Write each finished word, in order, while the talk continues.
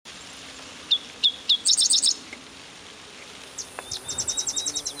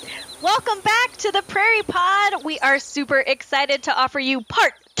Welcome back to the Prairie Pod. We are super excited to offer you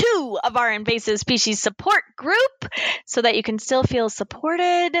part 2 of our invasive species support group so that you can still feel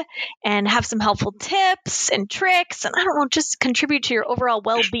supported and have some helpful tips and tricks and, I don't know, just contribute to your overall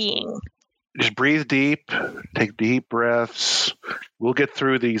well-being. Just breathe deep, take deep breaths. We'll get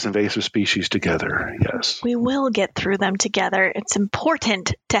through these invasive species together. Yes. We will get through them together. It's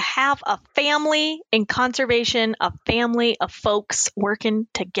important to have a family in conservation, a family of folks working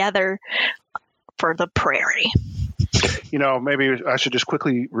together for the prairie. You know, maybe I should just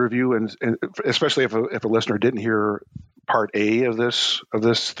quickly review, and especially if a listener didn't hear part A of this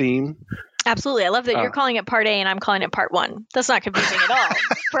theme. Absolutely. I love that you're calling it part A and I'm calling it part 1. That's not confusing at all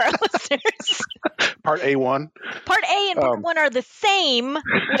for our listeners. Part A1? Part A and part 1 are the same,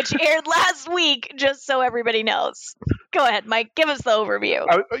 which aired last week, just so everybody knows. Go ahead, Mike. Give us the overview.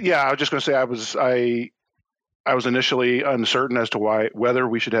 I was just going to say I was initially uncertain as to whether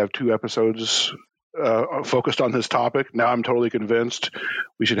we should have 2 episodes focused on this topic. Now I'm totally convinced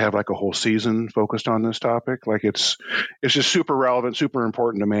we should have like a whole season focused on this topic. Like it's just super relevant, super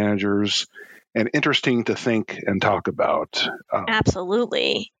important to managers, and interesting to think and talk about.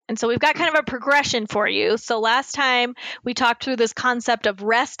 Absolutely. And so we've got kind of a progression for you. So last time we talked through this concept of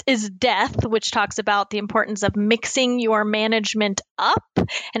rest is death, which talks about the importance of mixing your management up.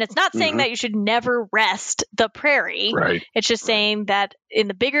 And it's not saying that you should never rest the prairie. Right. It's just saying that in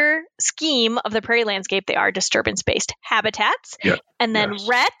the bigger scheme of the prairie landscape, they are disturbance-based habitats. Yep. And then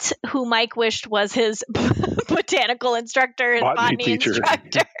Rhett, who Mike wished was his botanical instructor, his botany teacher.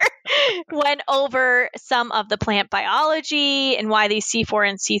 instructor, went over some of the plant biology and why these C4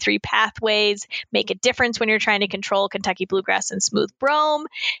 and C3 pathways make a difference when you're trying to control Kentucky bluegrass and smooth brome.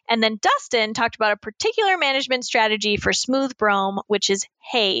 And then Dustin talked about a particular management strategy for smooth brome, which is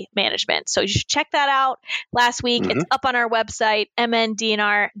hay management. So you should check that out last week. It's up on our website,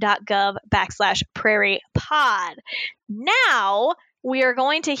 mndnr.gov/prairie pod. Now, we are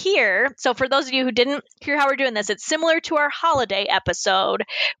going to hear, so for those of you who didn't hear how we're doing this, it's similar to our holiday episode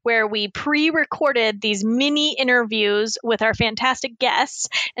where we pre-recorded these mini interviews with our fantastic guests.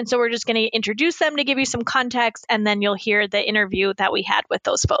 And so we're just going to introduce them to give you some context, and then you'll hear the interview that we had with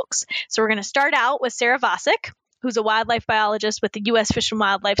those folks. So we're going to start out with Sarah Vosick, who's a wildlife biologist with the U.S. Fish and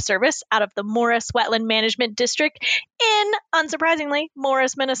Wildlife Service out of the Morris Wetland Management District in, unsurprisingly,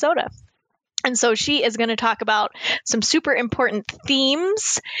 Morris, Minnesota. And so she is going to talk about some super important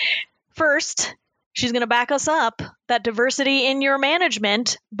themes. First, she's going to back us up that diversity in your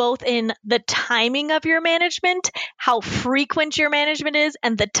management, both in the timing of your management, how frequent your management is,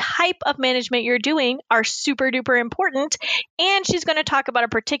 and the type of management you're doing are super duper important. And she's going to talk about a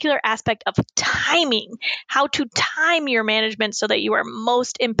particular aspect of timing, how to time your management so that you are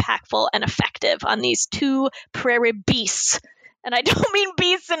most impactful and effective on these 2 prairie beasts. And I don't mean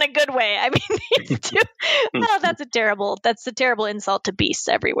beasts in a good way. I mean these 2. Oh, that's a terrible insult to beasts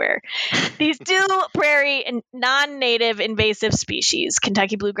everywhere. These 2 prairie and non-native invasive species,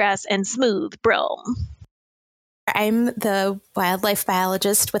 Kentucky bluegrass and smooth brome. I'm the wildlife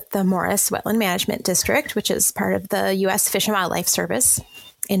biologist with the Morris Wetland Management District, which is part of the U.S. Fish and Wildlife Service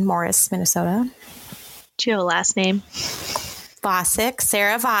in Morris, Minnesota. Do you have a last name? Vosick,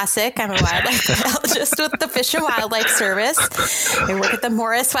 Sarah Vosick. I'm a wildlife biologist with the Fish and Wildlife Service. I work at the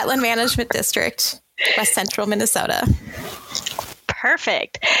Morris Wetland Management District, West Central Minnesota.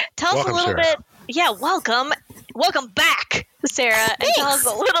 Perfect. Tell us a little Sarah. bit. Yeah, welcome. Welcome back, Sarah. Thanks. And tell us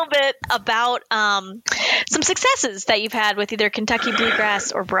a little bit about some successes that you've had with either Kentucky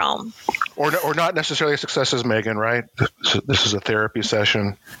bluegrass or brome. Or not necessarily successes, Megan, right? This is a therapy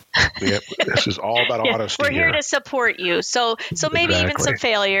session. This is all about honesty. We're here to support you. So maybe even some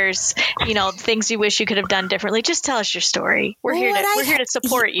failures, things you wish you could have done differently. Just tell us your story. We're here to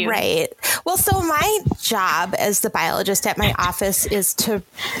support you. Right. Well, so my job as the biologist at my office is to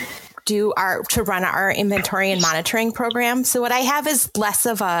run our inventory and monitoring program. So what I have is less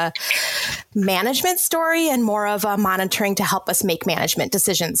of a management story and more of a monitoring to help us make management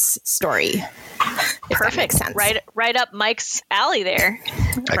decisions story. Perfect. Makes sense. Right up Mike's alley there.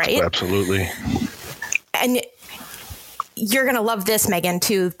 Right. Absolutely. And you're going to love this, Megan,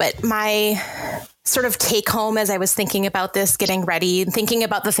 too. But my sort of take home as I was thinking about this, getting ready and thinking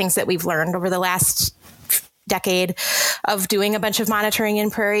about the things that we've learned over the last decade of doing a bunch of monitoring in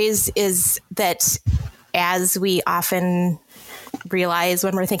prairies is that, as we often realize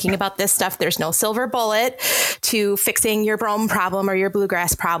when we're thinking about this stuff, there's no silver bullet to fixing your brome problem or your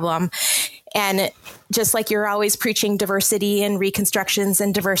bluegrass problem. And just like you're always preaching diversity in reconstructions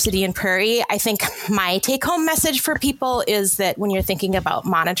and diversity in prairie, I think my take home message for people is that when you're thinking about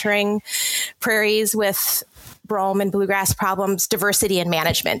monitoring prairies with brome and bluegrass problems, diversity in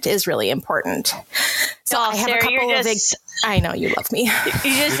management is really important. So I have Sarah, a couple of I know you love me.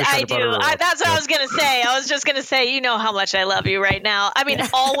 I do. That's what I was going to say. I was just going to say, you know how much I love you right now. I mean,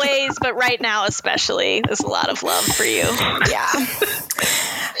 always, but right now especially. There's a lot of love for you. Yeah.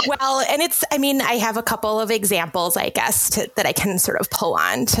 Well, and I have a couple of examples, I guess, that I can sort of pull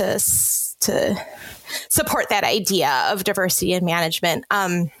on to support that idea of diversity in management.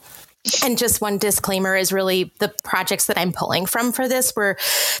 And just one disclaimer is really the projects that I'm pulling from for this were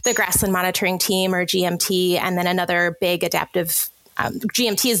the Grassland Monitoring Team, or GMT, and then another big adaptive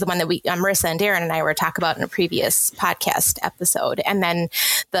GMT is the one that Marissa and Darren and I were talking about in a previous podcast episode. And then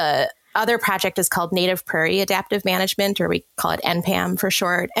the other project is called Native Prairie Adaptive Management, or we call it NPAM for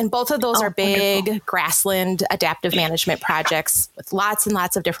short. And both of those are big wonderful grassland adaptive management projects with lots and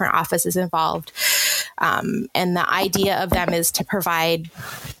lots of different offices involved. And the idea of them is to provide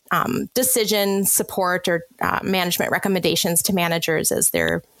decision support or management recommendations to managers as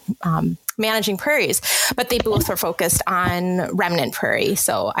they're managing prairies, but they both are focused on remnant prairie.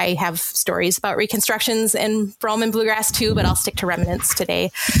 So I have stories about reconstructions in brome and bluegrass too, but I'll stick to remnants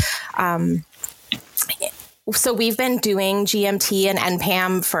today. So we've been doing GMT and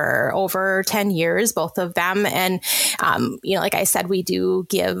NPAM for over 10 years, both of them. And, like I said, we do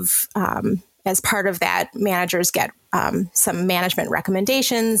give, as part of that, managers get some management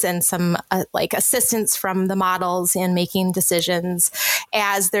recommendations and some assistance from the models in making decisions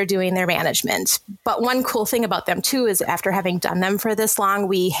as they're doing their management. But one cool thing about them too is after having done them for this long,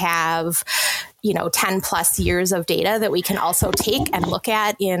 we have 10 plus years of data that we can also take and look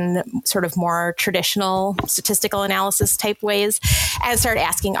at in sort of more traditional statistical analysis type ways and start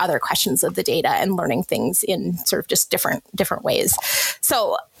asking other questions of the data and learning things in sort of just different ways.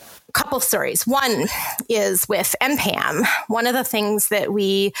 So a couple of stories. One is with NPAM. One of the things that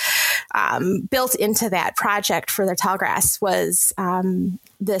we built into that project for the tallgrass was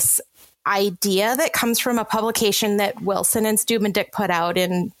this idea that comes from a publication that Wilson and Stubendick put out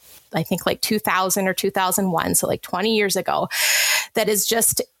in, I think, 2000 or 2001, so 20 years ago, that is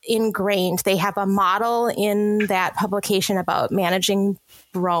just ingrained. They have a model in that publication about managing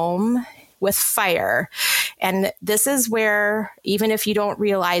brome with fire. And this is where, even if you don't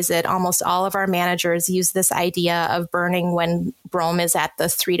realize it, almost all of our managers use this idea of burning when brome is at the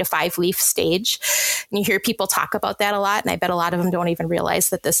 3 to 5 leaf stage. And you hear people talk about that a lot. And I bet a lot of them don't even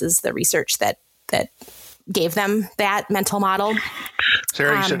realize that this is the research that gave them that mental model.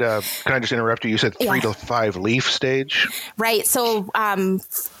 Sarah, you said, can I just interrupt you? You said 3 to 5 leaf stage? Right. So,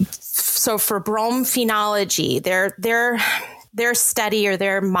 so for brome phenology, their study or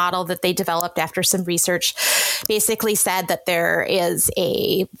their model that they developed after some research basically said that there is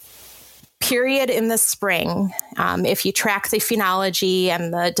a period in the spring. If you track the phenology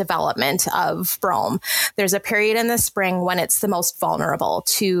and the development of brome, there's a period in the spring when it's the most vulnerable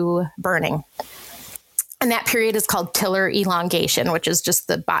to burning. And that period is called tiller elongation, which is just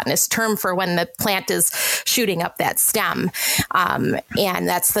the botanist term for when the plant is shooting up that stem. And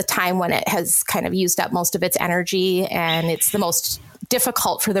that's the time when it has kind of used up most of its energy, and it's the most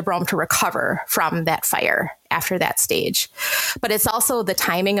difficult for the brome to recover from that fire after that stage. But it's also the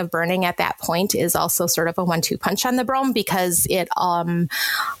timing of burning at that point is also sort of a 1-2 punch on the brome, because it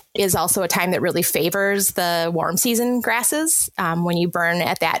is also a time that really favors the warm season grasses. When you burn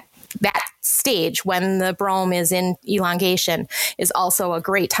at that stage when the brome is in elongation is also a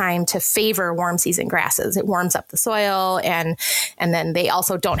great time to favor warm season grasses. It warms up the soil, and then they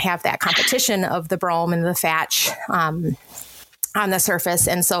also don't have that competition of the brome and the thatch on the surface.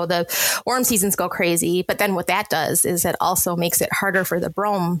 And so the warm seasons go crazy. But then what that does is it also makes it harder for the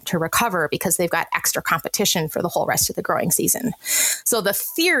brome to recover because they've got extra competition for the whole rest of the growing season. So the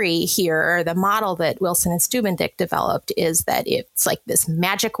theory here, or the model that Wilson and Stubendick developed, is that it's like this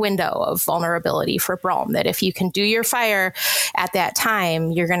magic window of vulnerability for brome, that if you can do your fire at that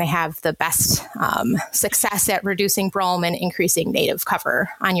time, you're going to have the best success at reducing brome and increasing native cover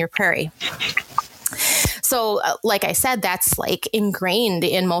on your prairie. So, like I said, that's ingrained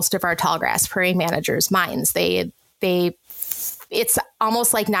in most of our tallgrass prairie managers' minds. It's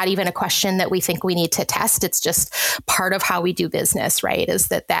almost like not even a question that we think we need to test. It's just part of how we do business, right? Is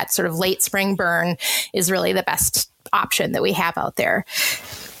that sort of late spring burn is really the best option that we have out there.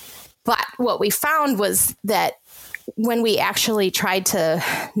 But what we found was that when we actually tried to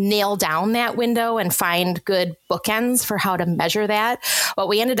nail down that window and find good bookends for how to measure that, what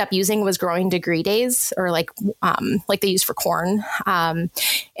we ended up using was growing degree days, or like they use for corn, and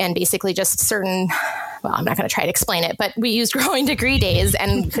basically just certain, well, I'm not going to try to explain it, but we used growing degree days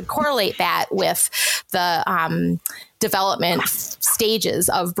and could correlate that with the development stages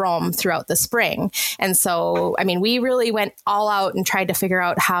of brome throughout the spring. And so, I mean, we really went all out and tried to figure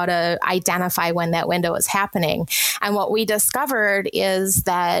out how to identify when that window is happening. And what we discovered is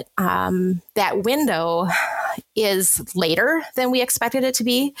that that window is later than we expected it to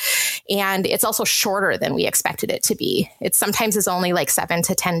be. And it's also shorter than we expected it to be. It sometimes is only like 7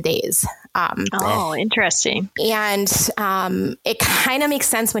 to 10 days. Interesting. And it kind of makes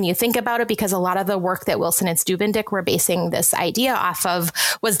sense when you think about it, because a lot of the work that Wilson and Stubendick were basing this idea off of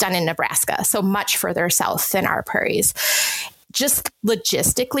was done in Nebraska, so much further south than our prairies. Just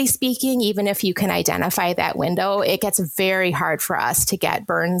logistically speaking, even if you can identify that window, it gets very hard for us to get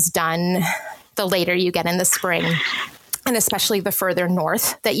burns done the later you get in the spring. And especially the further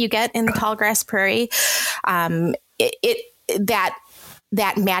north that you get in the tallgrass prairie,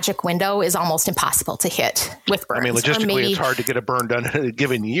 that magic window is almost impossible to hit with burns. I mean, logistically, it's hard to get a burn done in a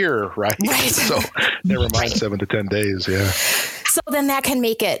given year, right? So never mind 7 to 10 days, yeah. So then that can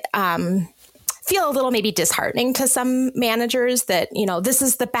make it feel a little maybe disheartening to some managers that, you know, this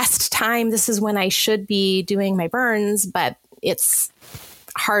is the best time. This is when I should be doing my burns, but it's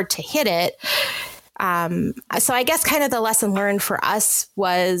hard to hit it. So I guess kind of the lesson learned for us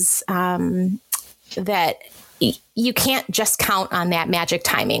was that you can't just count on that magic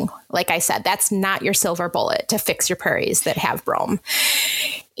timing. Like I said, that's not your silver bullet to fix your prairies that have brome.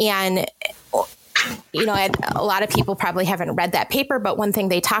 And, you know, a lot of people probably haven't read that paper, but one thing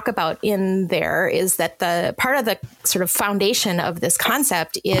they talk about in there is that the part of the sort of foundation of this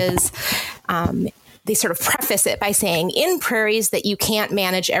concept is they sort of preface it by saying, in prairies that you can't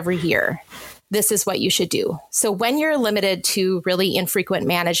manage every year, this is what you should do. So when you're limited to really infrequent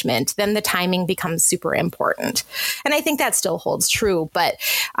management, then the timing becomes super important. And I think that still holds true. But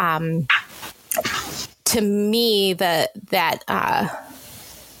to me, that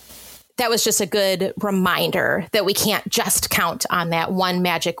was just a good reminder that we can't just count on that one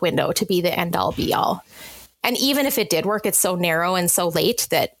magic window to be the end all be all. And even if it did work, it's so narrow and so late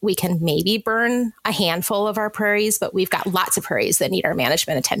that we can maybe burn a handful of our prairies, but we've got lots of prairies that need our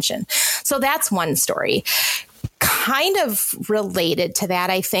management attention. So that's one story. Kind of related to that,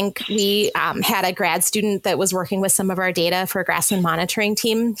 I think we had a grad student that was working with some of our data for grassland monitoring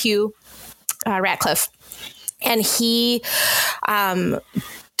team, Hugh Ratcliffe. And he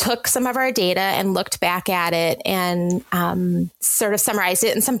took some of our data and looked back at it and sort of summarized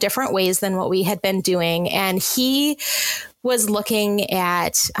it in some different ways than what we had been doing. And he was looking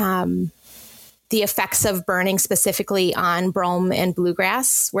at the effects of burning specifically on brome and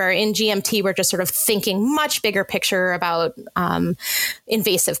bluegrass, where in GMT, we're just sort of thinking much bigger picture about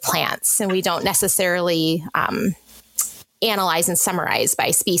invasive plants. And we don't necessarily analyze and summarize by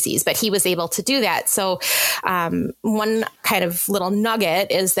species, but he was able to do that. So one kind of little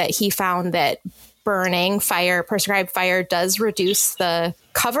nugget is that he found that burning fire, prescribed fire, does reduce the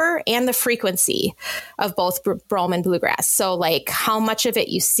cover and the frequency of both brome and bluegrass. So like how much of it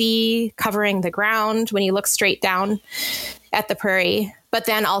you see covering the ground when you look straight down at the prairie, but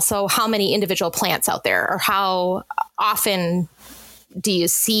then also how many individual plants out there, or how often do you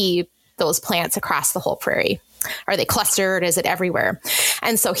see those plants across the whole prairie? Are they clustered? Is it everywhere?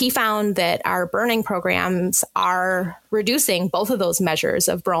 And so he found that our burning programs are reducing both of those measures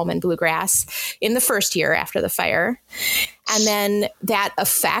of brome and bluegrass in the first year after the fire. And then that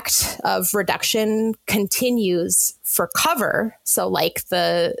effect of reduction continues for cover. So like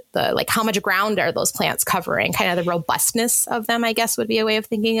the like how much ground are those plants covering? Kind of the robustness of them, I guess, would be a way of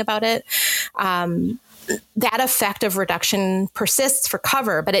thinking about it. That effect of reduction persists for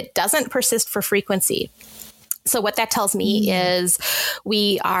cover, but it doesn't persist for frequency. So what that tells me is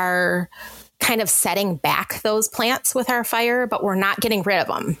we are kind of setting back those plants with our fire, but we're not getting rid of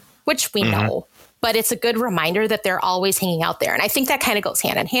them, which we know. But it's a good reminder that they're always hanging out there. And I think that kind of goes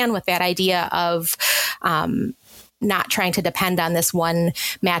hand in hand with that idea of not trying to depend on this one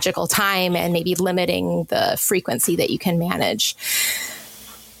magical time and maybe limiting the frequency that you can manage.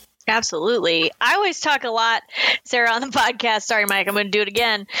 Absolutely. I always talk a lot, Sarah, on the podcast. Sorry, Mike, I'm going to do it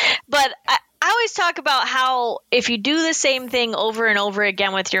again. But I always talk about how if you do the same thing over and over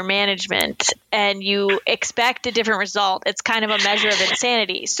again with your management and you expect a different result, it's kind of a measure of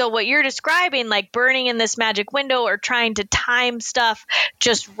insanity. So what you're describing, like burning in this magic window or trying to time stuff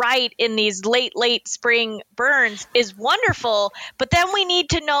just right in these late spring burns, is wonderful. But then we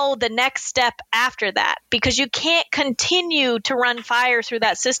need to know the next step after that, because you can't continue to run fire through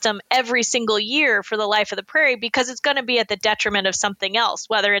that system every single year for the life of the prairie, because it's going to be at the detriment of something else,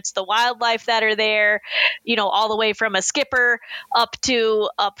 whether it's the wildlife that are there, you know, all the way from a skipper up to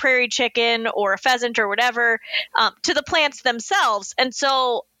a prairie chicken or a pheasant or whatever, to the plants themselves. And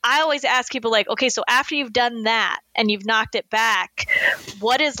so I always ask people like, okay, so after you've done that and you've knocked it back,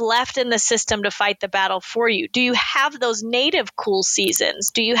 what is left in the system to fight the battle for you? Do you have those native cool seasons?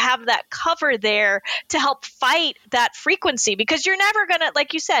 Do you have that cover there to help fight that frequency? Because you're never going to,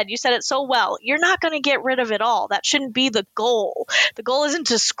 like you said it so well, you're not going to get rid of it all. That shouldn't be the goal. The goal isn't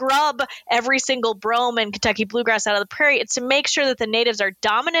to scrub every single brome and Kentucky bluegrass out of the prairie. It's to make sure that the natives are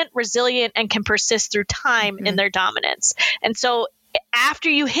dominant, resilient, and can persist through time in their dominance. And so after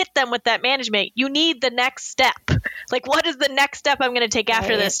you hit them with that management, you need the next step. Like, what is the next step I'm going to take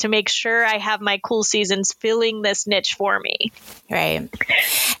after this to make sure I have my cool seasons filling this niche for me? Right.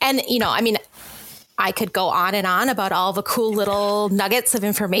 And, I could go on and on about all the cool little nuggets of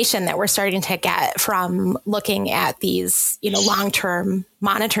information that we're starting to get from looking at these, long-term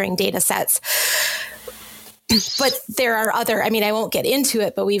monitoring data sets. But there are other, I won't get into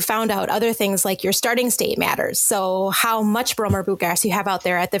it, but we've found out other things like your starting state matters. So how much brome or bluegrass you have out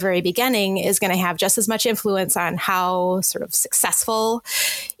there at the very beginning is going to have just as much influence on how sort of successful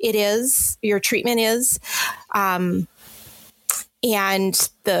it is, your treatment is. And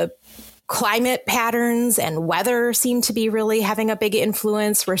the climate patterns and weather seem to be really having a big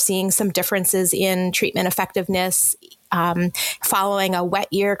influence. We're seeing some differences in treatment effectiveness following a wet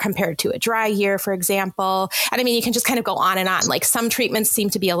year compared to a dry year, for example. And you can just kind of go on and on. Like some treatments seem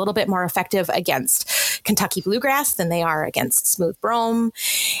to be a little bit more effective against Kentucky bluegrass than they are against smooth brome.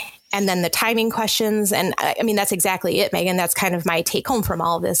 And then the timing questions. And that's exactly it, Megan. That's kind of my take home from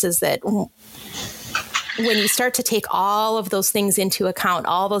all of this, is that when you start to take all of those things into account,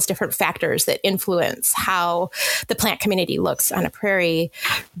 all those different factors that influence how the plant community looks on a prairie,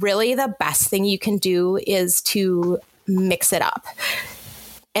 really the best thing you can do is to mix it up.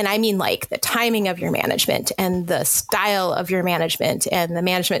 And I mean like the timing of your management and the style of your management and the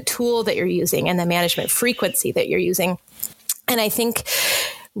management tool that you're using and the management frequency that you're using. And I think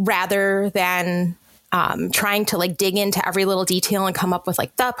rather than trying to dig into every little detail and come up with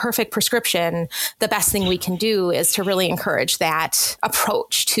the perfect prescription, the best thing we can do is to really encourage that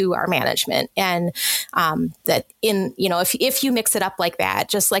approach to our management. And that if you mix it up like that,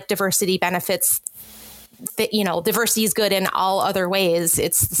 just like diversity benefits, diversity is good in all other ways.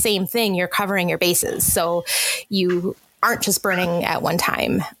 It's the same thing. You're covering your bases. So you aren't just burning at one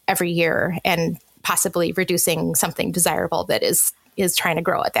time every year and possibly reducing something desirable that is trying to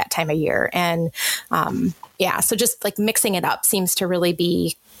grow at that time of year. And so just mixing it up seems to really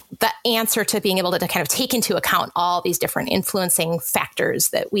be the answer to being able to kind of take into account all these different influencing factors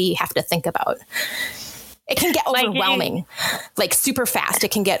that we have to think about. It can get overwhelming, super fast.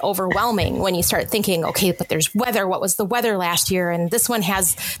 It can get overwhelming when you start thinking, okay, but there's weather. What was the weather last year? And this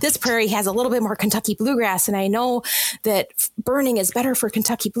prairie has a little bit more Kentucky bluegrass. And I know that burning is better for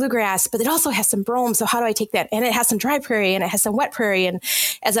Kentucky bluegrass, but it also has some brome. So how do I take that? And it has some dry prairie and it has some wet prairie. And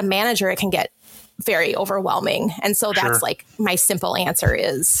as a manager, it can get very overwhelming. And so that's my simple answer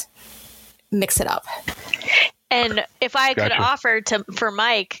is mix it up. And if I could offer for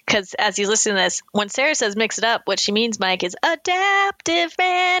Mike, because as he's listening to this, when Sarah says mix it up, what she means, Mike, is adaptive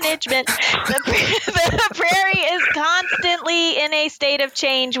management. The prairie is constantly in a state of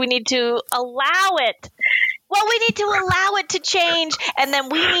change. We need to allow it. Well, we need to allow it to change, and then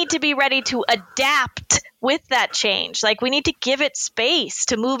we need to be ready to adapt with that change. We need to give it space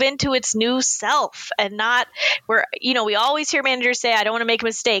to move into its new self and not we always hear managers say, I don't want to make a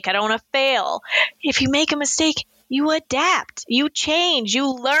mistake. I don't want to fail. If you make a mistake, you adapt, you change,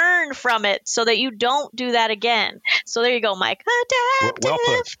 you learn from it so that you don't do that again. So there you go, Mike. Adaptive. Well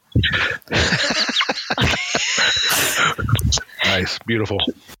put. Nice. Beautiful.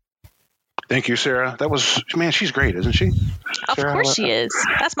 Thank you, Sarah. That was, she's great, isn't she? Of Sarah, course she is.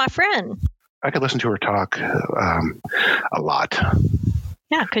 That's my friend. I could listen to her talk a lot.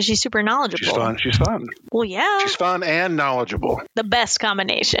 Yeah, because she's super knowledgeable. She's fun. Well, yeah. She's fun and knowledgeable. The best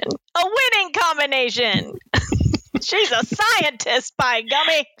combination. A winning combination. She's a scientist, by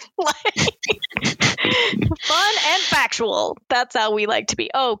gummy. Fun and factual. That's how we like to be.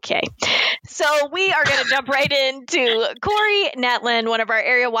 Okay. So we are going to jump right into Corey Netlin, one of our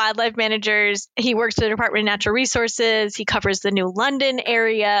area wildlife managers. He works for the Department of Natural Resources. He covers the New London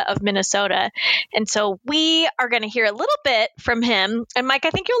area of Minnesota. And so we are going to hear a little bit from him. And Mike,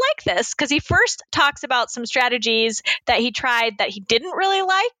 I think you'll like this because he first talks about some strategies that he tried that he didn't really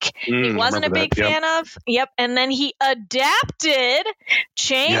like. He wasn't a big fan of. Yep. And then he adapted,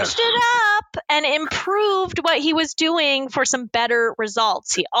 changed it up, and improved what he was doing for some better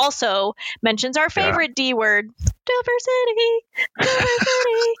results. He also mentions our favorite D word, diversity.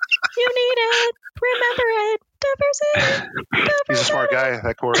 You need it. Remember it. Diversity. He's a smart guy,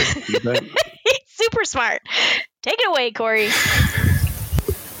 that Corey. He's super smart. Take it away, Corey.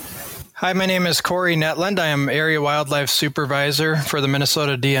 Hi, my name is Corey Netland. I am Area Wildlife Supervisor for the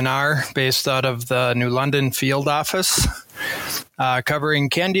Minnesota DNR, based out of the New London Field Office,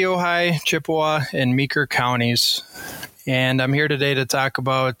 covering Candy, Ojai, Chippewa, and Meeker counties. And I'm here today to talk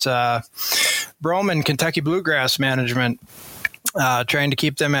about brome and Kentucky bluegrass management, trying to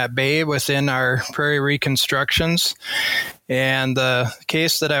keep them at bay within our prairie reconstructions. And the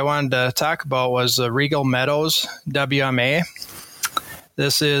case that I wanted to talk about was the Regal Meadows WMA.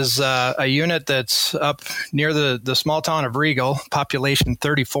 This is a unit that's up near the small town of Regal, population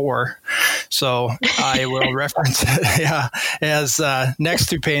 34. So I will reference it as next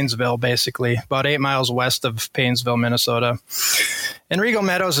to Paynesville, basically, about 8 miles west of Paynesville, Minnesota. And Regal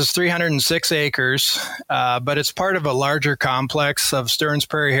Meadows is 306 acres, but it's part of a larger complex of Stearns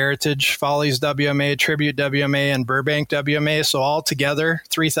Prairie Heritage, Follies WMA, Tribute WMA, and Burbank WMA. So altogether,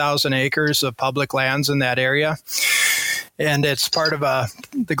 3,000 acres of public lands in that area. And it's part of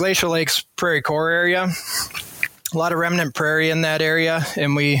the Glacial Lakes Prairie Core area. A lot of remnant prairie in that area,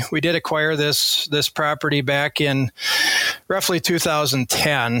 and we did acquire this property back in roughly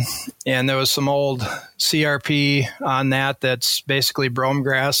 2010, and there was some old CRP on that's basically brome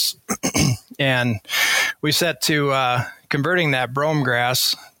grass, and we set to converting that brome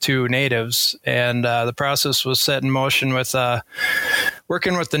grass to natives, and the process was set in motion with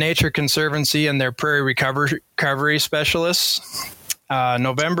working with the Nature Conservancy and their prairie recovery specialists.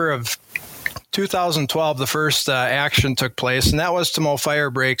 November of 2012, the first action took place, and that was to mow fire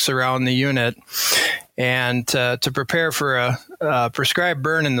breaks around the unit and to prepare for a prescribed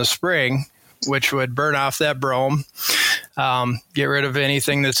burn in the spring, which would burn off that brome, get rid of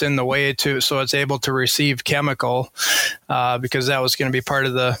anything that's in the way so it's able to receive chemical, because that was going to be part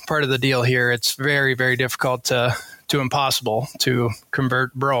of the deal here. It's very, very difficult to impossible to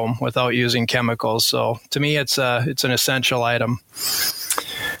convert brome without using chemicals. So to me, it's an essential item.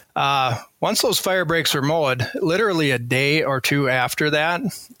 Once those fire breaks were mowed, literally a day or two after that,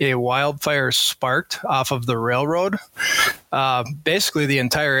 a wildfire sparked off of the railroad, basically the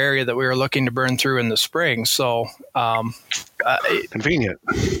entire area that we were looking to burn through in the spring. So convenient.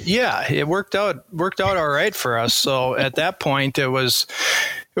 Yeah, it worked out all right for us. So at that point, it was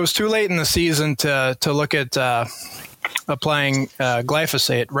too late in the season to look at applying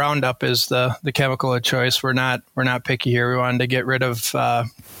glyphosate. Roundup is the chemical of choice. We're not picky here. We wanted to get rid of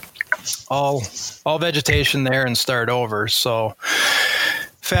all vegetation there and start over. So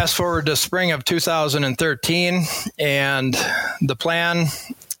fast forward to spring of 2013, and the plan,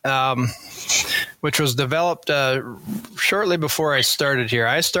 which was developed shortly before I started here.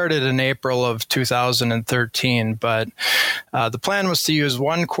 I started in April of 2013, but the plan was to use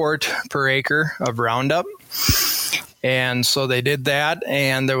 1 quart per acre of Roundup. And so they did that,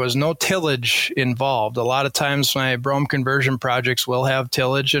 and there was no tillage involved. A lot of times my brome conversion projects will have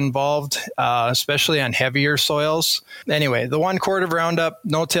tillage involved, especially on heavier soils. Anyway, the 1 quart of Roundup,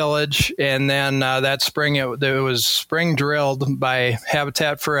 no tillage, and then that spring, it was spring drilled by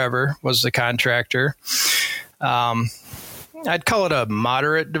Habitat Forever, was the contractor. I'd call it a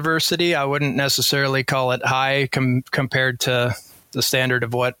moderate diversity. I wouldn't necessarily call it high compared to the standard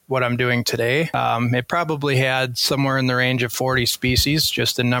of what I'm doing today. It probably had somewhere in the range of 40 species,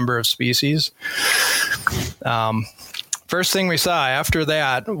 just a number of species. First thing we saw after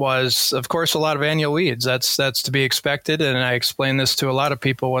that was, of course, a lot of annual weeds. That's to be expected, and I explain this to a lot of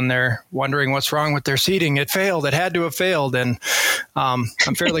people when they're wondering what's wrong with their seeding. It failed. It had to have failed, and I'm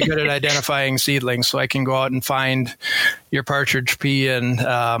fairly good at identifying seedlings, so I can go out and find your partridge pea and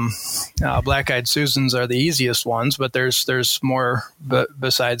black-eyed Susans are the easiest ones, but there's more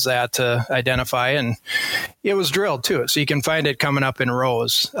besides that to identify, and it was drilled too, so you can find it coming up in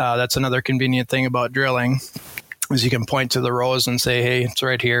rows. That's another convenient thing about drilling, is you can point to the rows and say, hey, it's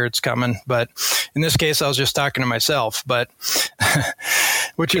right here, it's coming. But in this case, I was just talking to myself, but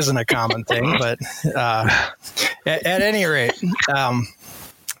which isn't a common thing. But at any rate,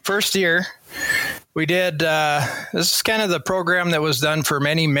 first year, we did, this is kind of the program that was done for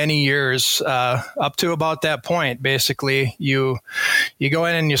many, many years, up to about that point. Basically, you go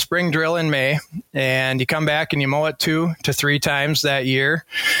in and you spring drill in May, and you come back and you mow it 2 to 3 times that year,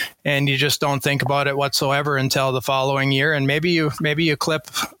 and you just don't think about it whatsoever until the following year. And maybe you clip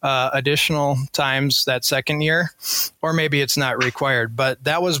additional times that second year, or maybe it's not required. But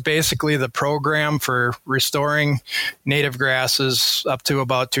that was basically the program for restoring native grasses up to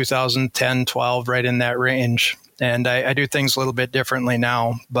about 2010, 12, right in that range. And I do things a little bit differently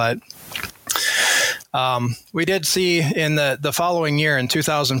now, but we did see in the following year, in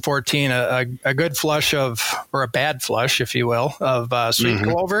 2014, a good flush or a bad flush, if you will, of sweet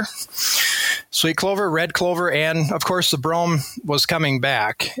clover. sweet clover, red clover, and of course the brome was coming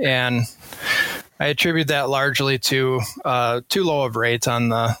back. And I attribute that largely to too low of rate on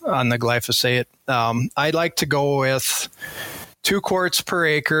the glyphosate. I'd like to go with 2 quarts per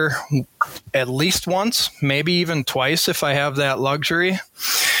acre at least once, maybe even twice if I have that luxury.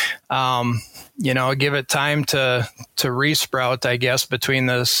 Give it time to resprout, I guess, between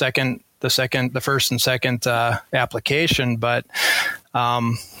the first and second application. But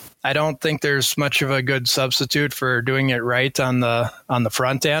I don't think there's much of a good substitute for doing it right on the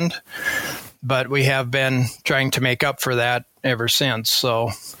front end. But we have been trying to make up for that ever since. So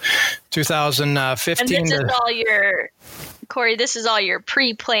 2015. And this is all Corey, this is all your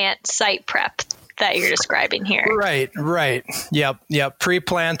pre-plant site prep that you're describing here. Right. Yep.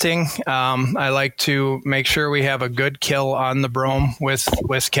 Pre-planting. I like to make sure we have a good kill on the brome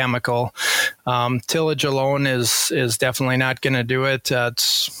with chemical. Tillage alone is definitely not going to do it.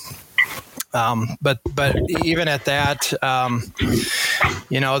 But even at that,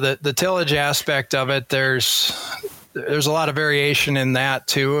 the tillage aspect of it, there's a lot of variation in that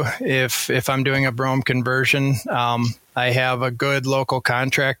too. If I'm doing a brome conversion, I have a good local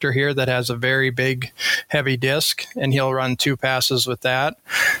contractor here that has a very big, heavy disc, and he'll run 2 passes with that,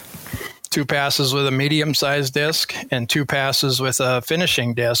 2 passes with a medium-sized disc, and 2 passes with a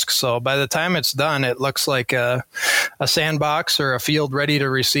finishing disc. So by the time it's done, it looks like a sandbox or a field ready to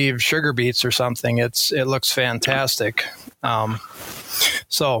receive sugar beets or something. It looks fantastic.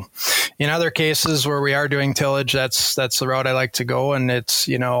 So in other cases where we are doing tillage, that's the route I like to go. And it's,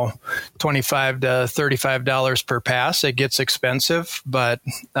 $25 to $35 per pass. It gets expensive, but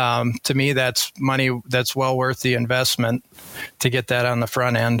to me, that's money that's well worth the investment to get that on the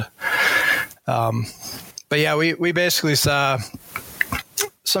front end. But yeah, we basically saw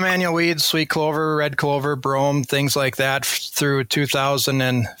some annual weeds, sweet clover, red clover, brome, things like that through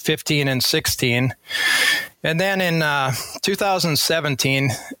 2015 and 16. And then in 2017,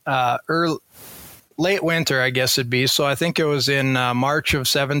 late winter, I guess it'd be. So I think it was in March of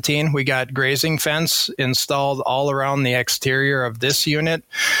 17, we got grazing fence installed all around the exterior of this unit,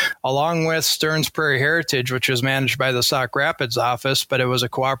 along with Stearns Prairie Heritage, which was managed by the Sauk Rapids office, but it was a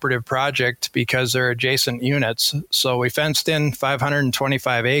cooperative project because they're adjacent units. So we fenced in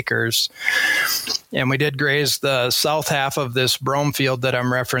 525 acres, and we did graze the south half of this brome field that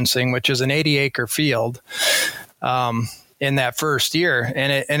I'm referencing, which is an 80-acre field. In that first year,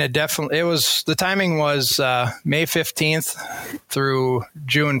 and it definitely, the timing was May 15th through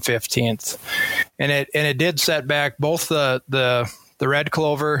June 15th, and it did set back both the red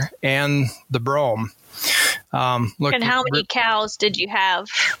clover and the brome. And how many cows did you have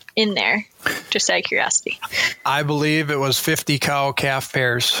in there? Just out of curiosity. I believe it was 50 cow calf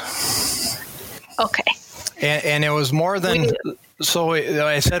pairs. Okay. And it was more than. So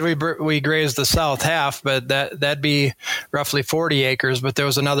I said we grazed the south half, but that'd be roughly 40 acres. But there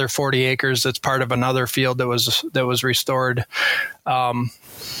was another 40 acres that's part of another field that was restored at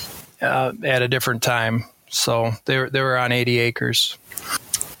a different time. So they were on 80 acres.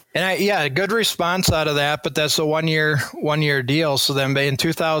 And a good response out of that, but that's a one year deal. So then in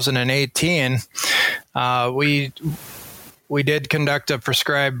 2018, we did conduct a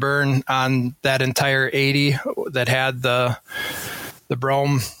prescribed burn on that entire 80 that had the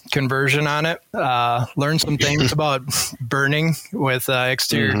brome conversion on it. Learned some things about burning with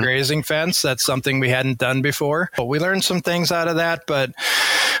exterior grazing fence. That's something we hadn't done before. But we learned some things out of that, but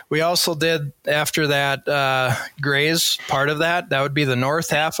we also did, after that, graze part of that. That would be the north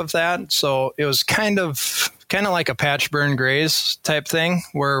half of that. So it was kind of like a patch burn graze type thing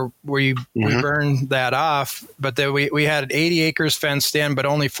where we burned that off, but then we had 80 acres fenced in, but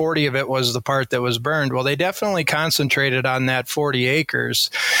only 40 of it was the part that was burned. Well, they definitely concentrated on that 40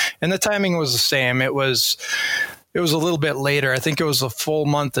 acres, and the timing was the same. It was a little bit later. I think it was the full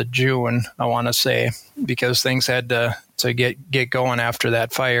month of June, I want to say, because things had to get going after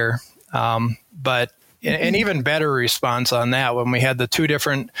that fire. But an even better response on that when we had the 2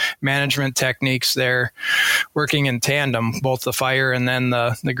 different management techniques there working in tandem, both the fire and then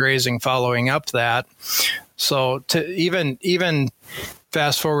the grazing following up that. So to even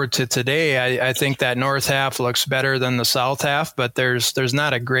fast forward to today, I think that north half looks better than the south half, but there's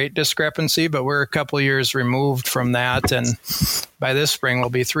not a great discrepancy, but we're a couple years removed from that. And by this spring, we'll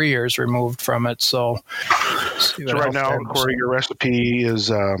be 3 years removed from it. So right now, Corey, your recipe is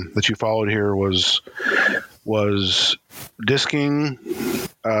that you followed here was disking,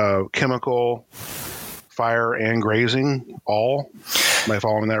 chemical, fire, and grazing all. Am I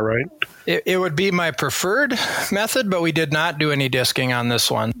following that right? It would be my preferred method, but we did not do any disking on this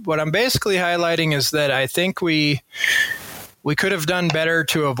one. What I'm basically highlighting is that I think we we could have done better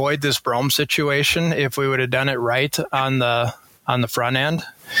to avoid this brome situation if we would have done it right on the front end.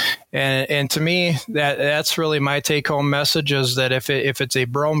 And to me, that's really my take-home message, is that if it's a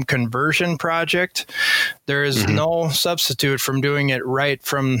brome conversion project, there is no substitute from doing it right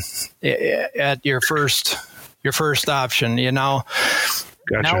from at your first option.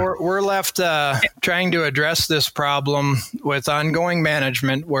 Gotcha. Now we're left trying to address this problem with ongoing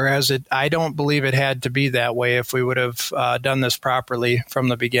management, whereas I don't believe it had to be that way if we would have done this properly from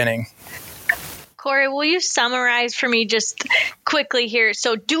the beginning. Corey, will you summarize for me just quickly here?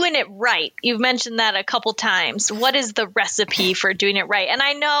 So doing it right, you've mentioned that a couple times. What is the recipe for doing it right? And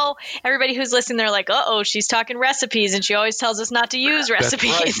I know everybody who's listening, they're like, uh-oh, she's talking recipes, and she always tells us not to use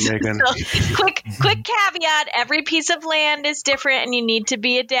recipes. That's right, Megan. So quick caveat, every piece of land is different, and you need to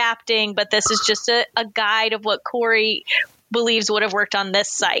be adapting, but this is just a guide of what Corey believes would have worked on this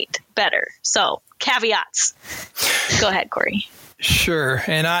site better. So caveats. Go ahead, Corey. Sure.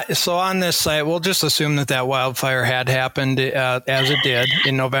 And so on this site, we'll just assume that wildfire had happened as it did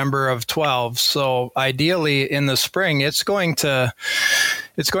in November of 12. So ideally in the spring, it's going to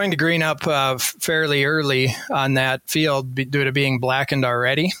green up fairly early on that field due to being blackened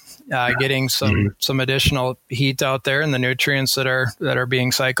already, getting some additional heat out there and the nutrients that are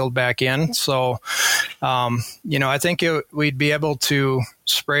being cycled back in. So, I think we'd be able to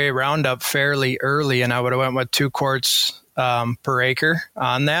spray Roundup fairly early, and I would have went with 2 quarts per acre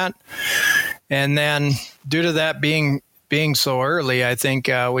on that. And then due to that being so early, I think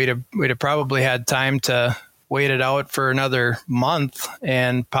we'd have probably had time to wait it out for another month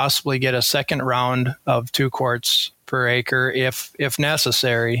and possibly get a second round of 2 quarts per acre if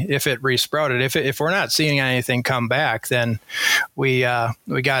necessary, if it resprouted. If we're not seeing anything come back, then we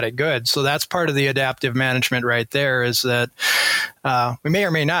got it good. So that's part of the adaptive management right there, is that we may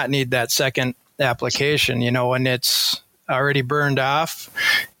or may not need that second application, when it's already burned off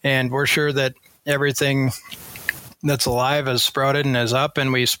and we're sure that everything that's alive is sprouted and is up,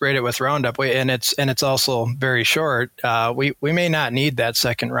 and we sprayed it with Roundup, and it's also very short. We may not need that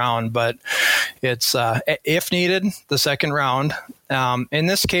second round, but it's if needed, the second round. In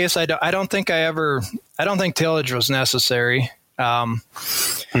this case, I don't think tillage was necessary. Like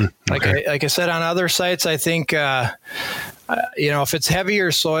I said on other sites, I think if it's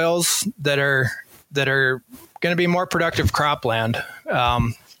heavier soils that are going to be more productive cropland.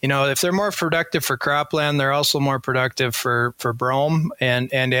 If they're more productive for cropland, they're also more productive for brome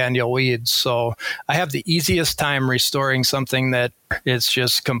and annual weeds. So I have the easiest time restoring something that is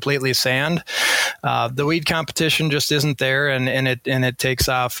just completely sand. The weed competition just isn't there, and it takes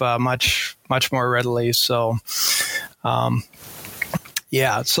off much more readily. So.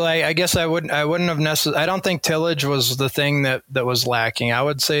 Yeah, so I guess I wouldn't have necessarily. I don't think tillage was the thing that was lacking. I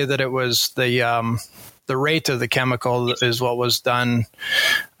would say that it was the rate of the chemical is what was done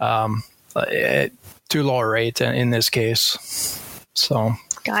at too low a rate in this case. So.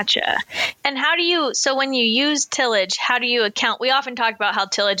 Gotcha. And so when you use tillage, how do you account? We often talk about how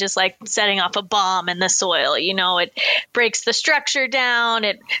tillage is like setting off a bomb in the soil. It breaks the structure down.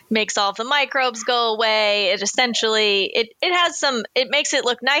 It makes all of the microbes go away. It essentially, it makes it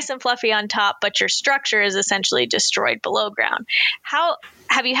look nice and fluffy on top, but your structure is essentially destroyed below ground.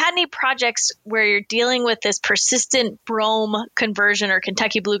 Have you had any projects where you're dealing with this persistent brome conversion or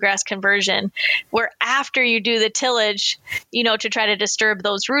Kentucky bluegrass conversion, where after you do the tillage, to try to disturb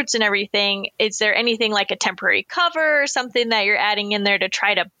those roots and everything, is there anything like a temporary cover or something that you're adding in there to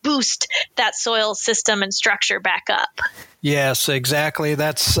try to boost that soil system and structure back up? Yes, exactly.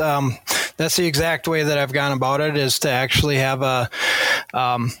 That's the exact way that I've gone about it, is to actually have a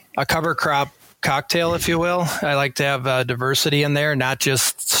cover crop cocktail, if you will. I like to have diversity in there, not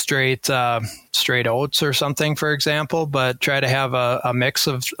just straight oats or something, for example, but try to have a mix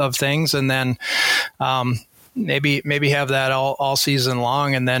of things, and then maybe have that all season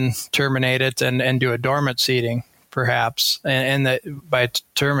long, and then terminate it and do a dormant seeding, perhaps. And by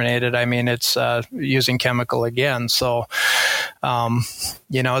terminated, I mean it's using chemical again. So,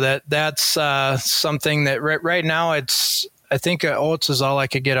 that's something that right now I think oats is all I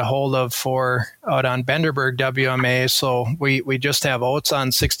could get a hold of for out on Benderberg WMA. So we just have oats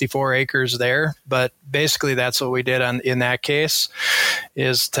on 64 acres there. But basically that's what we did in that case,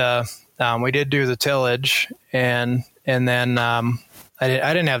 is we did do the tillage, and then I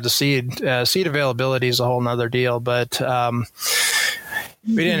didn't have the seed. Seed availability is a whole nother deal, but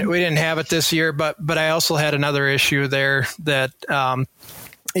we didn't have it this year. But I also had another issue there that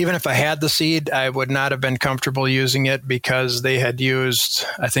even if I had the seed, I would not have been comfortable using it because they had used,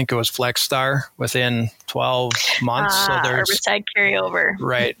 I think it was FlexStar within 12 months. So there's herbicide carryover.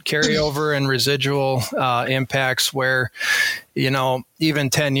 Right. Carryover and residual impacts where, even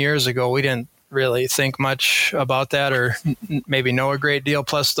 10 years ago, we didn't really think much about that or maybe know a great deal.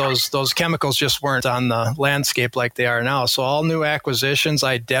 Plus those chemicals just weren't on the landscape like they are now. So all new acquisitions,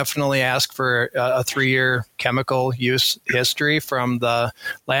 I definitely ask for a 3-year chemical use history from the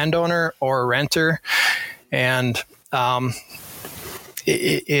landowner or renter. And,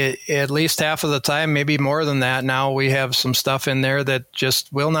 at least half of the time, maybe more than that. Now we have some stuff in there that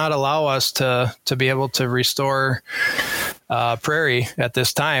just will not allow us to be able to restore prairie at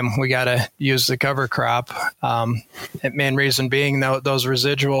this time. We got to use the cover crop. Main reason being those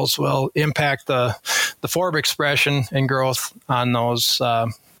residuals will impact the forb expression and growth on those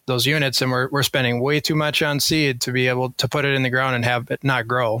units, and we're spending way too much on seed to be able to put it in the ground and have it not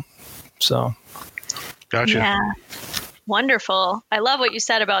grow. So, gotcha. Yeah. Wonderful. I love what you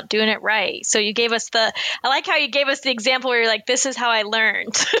said about doing it right. So you gave us I like how you gave us the example where you're like, this is how I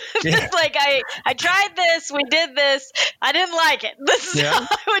learned. Yeah. Like I tried this, we did this, I didn't like it. This is how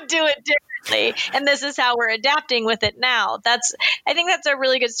I would do it differently. And this is how we're adapting with it now. I think that's a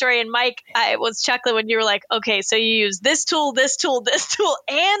really good story. And Mike, I was chuckling when you were like, okay, so you use this tool, this tool, this tool,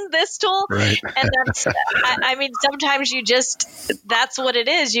 and this tool. Right. And that's, I mean, sometimes that's what it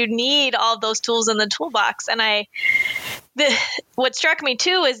is. You need all those tools in the toolbox. And what struck me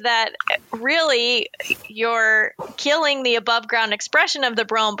too is that really you're killing the above ground expression of the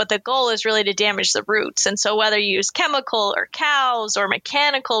brome, but the goal is really to damage the roots. And so whether you use chemical or cows or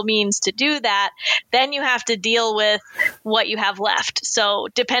mechanical means to do that, then you have to deal with what you have left. So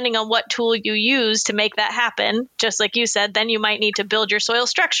depending on what tool you use to make that happen, just like you said, then you might need to build your soil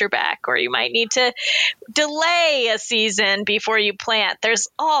structure back, or you might need to delay a season before you plant. There's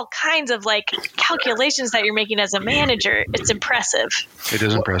all kinds of calculations that you're making as a manager. It's impressive. It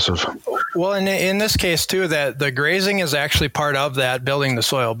is impressive. Well, in this case too, that the grazing is actually part of that building the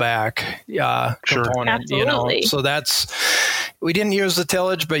soil back component. Absolutely. So we didn't use the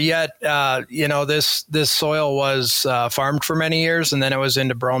tillage, but yet this soil was farmed for many years, and then it was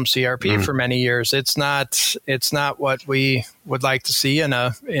into brome CRP for many years. It's not what we would like to see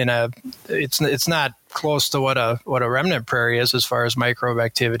it's not close to what a remnant prairie is as far as microbe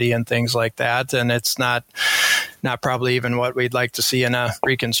activity and things like that, and it's not probably even what we'd like to see in a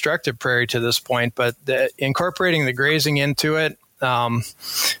reconstructed prairie to this point. But incorporating the grazing into it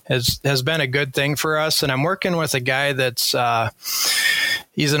has been a good thing for us. And I'm working with a guy that's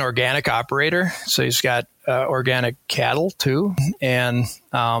he's an organic operator, so he's got organic cattle too, and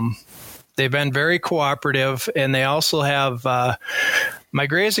they've been very cooperative. And they also have my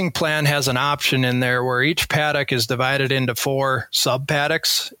grazing plan has an option in there where each paddock is divided into 4 sub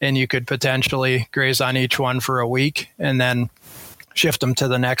paddocks, and you could potentially graze on each one for a week and then shift them to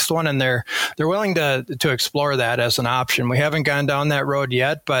the next one. And they're willing to explore that as an option. We haven't gone down that road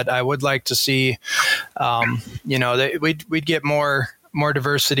yet, but I would like to see, we'd get more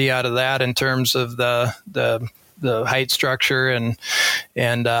diversity out of that in terms of the height structure and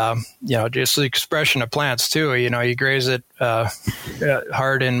just the expression of plants too. You graze it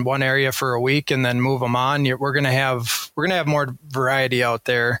hard in one area for a week and then move them on. We're gonna have more variety out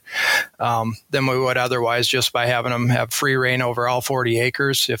there than we would otherwise, just by having them have free reign over all 40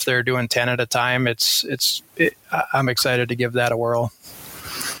 acres. If they're doing 10 at a time, I'm excited to give that a whirl.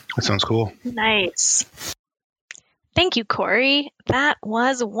 That sounds cool. Nice. Thank you, Corey. That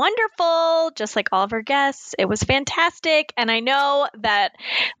was wonderful. Just like all of our guests, it was fantastic. And I know that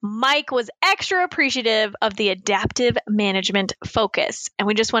Mike was extra appreciative of the adaptive management focus. And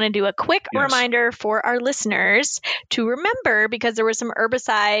we just want to do a quick reminder for our listeners to remember, because there was some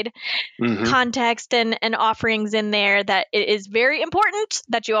herbicide context and offerings in there, that it is very important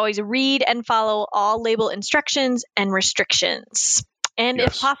that you always read and follow all label instructions and restrictions. And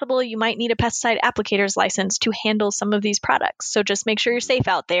if possible, you might need a pesticide applicator's license to handle some of these products. So just make sure you're safe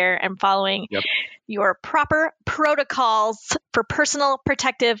out there and following your proper protocols for personal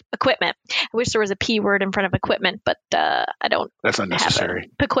protective equipment. I wish there was a P word in front of equipment, but I don't. That's unnecessary.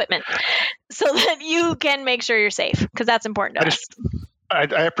 Equipment. So that you can make sure you're safe, because that's important to us. I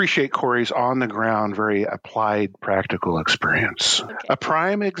appreciate Corey's on-the-ground, very applied, practical experience. Okay. A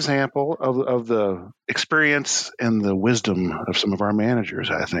prime example of the experience and the wisdom of some of our managers,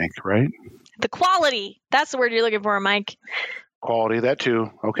 I think, right? The quality. That's the word you're looking for, Mike. Quality, that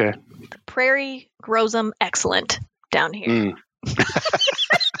too. Okay. Prairie grows them excellent down here.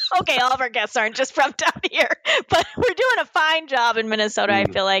 Okay, all of our guests aren't just from down here, but we're doing a fine job in Minnesota, I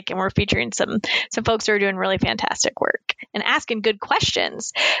feel like, and we're featuring some folks who are doing really fantastic work. and asking good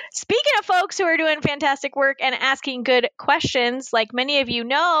questions. Speaking of folks who are doing fantastic work and asking good questions, like many of you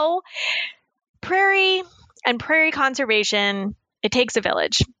know, prairie and prairie conservation, it takes a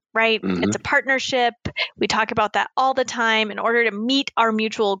village, right? Mhm. It's a partnership. We talk about that all the time. In order to meet our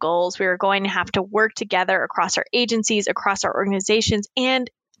mutual goals, we are going to have to work together across our agencies, across our organizations, and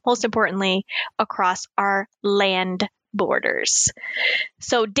most importantly, across our land borders.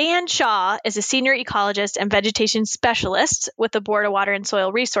 So Dan Shaw is a senior ecologist and vegetation specialist with the Board of Water and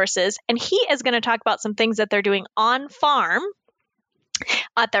Soil Resources, and he is going to talk about some things that they're doing on farm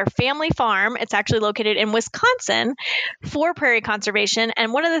at their family farm. It's actually located in Wisconsin for prairie conservation.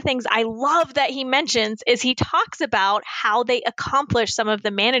 And one of the things I love that he mentions is he talks about how they accomplish some of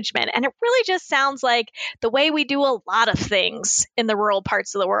the management. And it really just sounds like the way we do a lot of things in the rural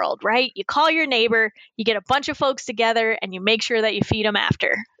parts of the world, right? You call your neighbor, you get a bunch of folks together, and you make sure that you feed them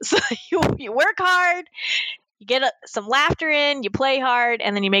after. So you work hard, you get some laughter in, you play hard,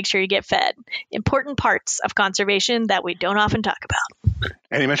 and then you make sure you get fed. Important parts of conservation that we don't often talk about.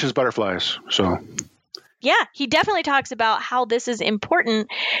 And he mentions butterflies. So yeah, he definitely talks about how this is important.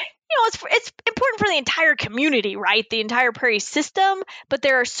 You know, it's important for the entire community, right? The entire prairie system. But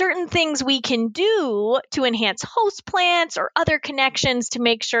there are certain things we can do to enhance host plants or other connections to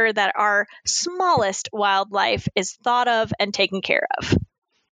make sure that our smallest wildlife is thought of and taken care of.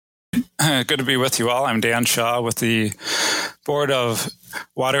 Good to be with you all. I'm Dan Shaw with the Board of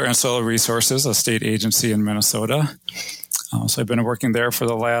Water and Soil Resources, a state agency in Minnesota. So I've been working there for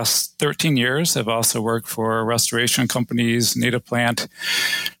the last 13 years. I've also worked for restoration companies, native plant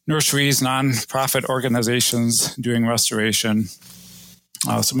nurseries, nonprofit organizations doing restoration.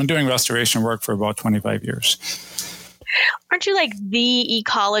 So I've been doing restoration work for about 25 years. Aren't you like the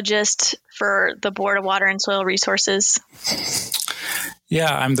ecologist for the Board of Water and Soil Resources?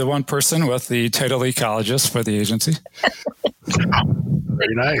 Yeah, I'm the one person with the title ecologist for the agency.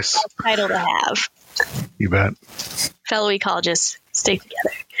 very nice. Title to have. You bet. Fellow ecologists, stay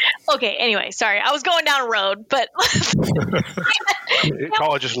together. Okay, anyway, sorry. I was going down a road, but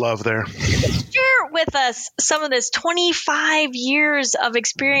Ecologists love there. share with us some of this 25 years of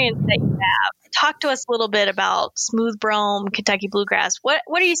experience that you have. Talk to us a little bit about smooth brome, Kentucky bluegrass. What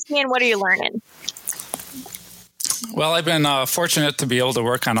are you seeing? What are you learning? Well, I've been fortunate to be able to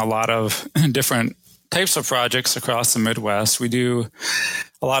work on a lot of different types of projects across the Midwest. We do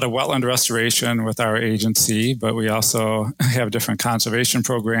a lot of wetland restoration with our agency, but we also have different conservation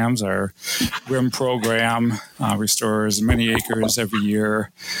programs. Our WIM program restores many acres every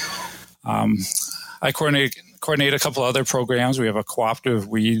year. I coordinate a couple other programs. We have a cooperative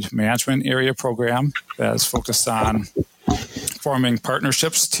weed management area program that's focused on forming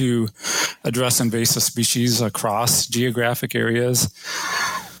partnerships to address invasive species across geographic areas.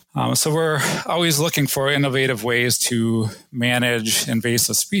 So we're always looking for innovative ways to manage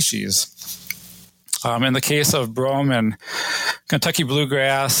invasive species. In the case of brome and Kentucky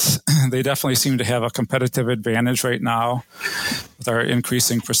bluegrass, they definitely seem to have a competitive advantage right now with our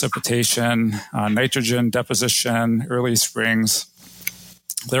increasing precipitation, nitrogen deposition, early springs.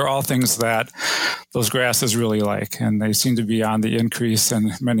 They're all things that those grasses really like, and they seem to be on the increase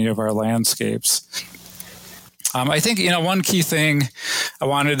in many of our landscapes. I think, one key thing I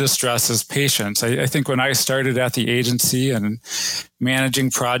wanted to stress is patience. I think when I started at the agency and managing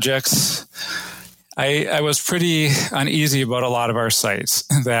projects, I was pretty uneasy about a lot of our sites,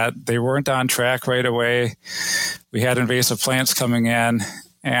 that they weren't on track right away. We had invasive plants coming in,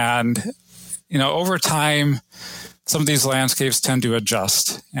 and, over time, some of these landscapes tend to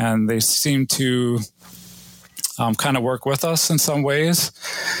adjust, and they seem to kind of work with us in some ways,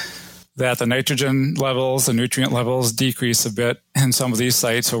 that the nitrogen levels, the nutrient levels decrease a bit in some of these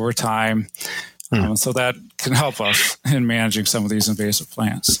sites over time. So that can help us in managing some of these invasive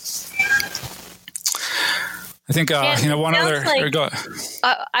plants. I think, one other...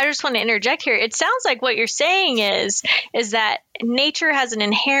 I just want to interject here. It sounds like what you're saying is that nature has an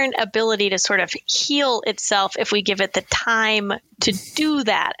inherent ability to sort of heal itself if we give it the time to do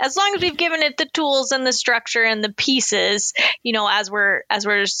that. As long as we've given it the tools and the structure and the pieces, as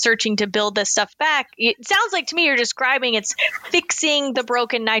we're searching to build this stuff back. It sounds like to me you're describing it's fixing the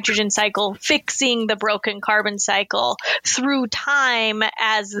broken nitrogen cycle, fixing the broken carbon cycle through time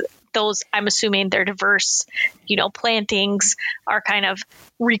as those, I'm assuming they're diverse, plantings are kind of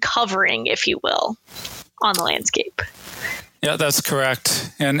recovering, if you will, on the landscape. Yeah, that's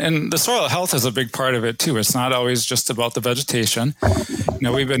correct. And the soil health is a big part of it too. It's not always just about the vegetation.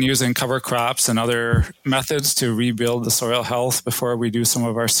 We've been using cover crops and other methods to rebuild the soil health before we do some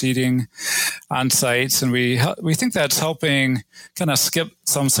of our seeding on sites. And we think that's helping kind of skip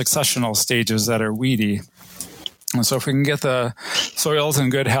some successional stages that are weedy. And so if we can get the soils in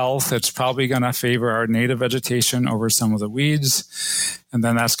good health, it's probably going to favor our native vegetation over some of the weeds. And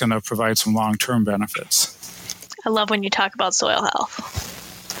then that's going to provide some long-term benefits. I love when you talk about soil health.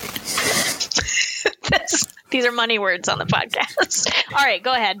 These are money words on the podcast. All right,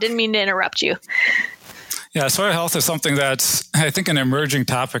 go ahead. Didn't mean to interrupt you. Yeah, soil health is something that's, I think, an emerging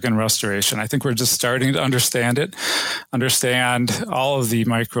topic in restoration. I think we're just starting to understand it, understand all of the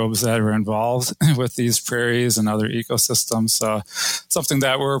microbes that are involved with these prairies and other ecosystems. So something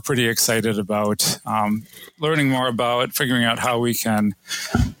that we're pretty excited about, learning more about, figuring out how we can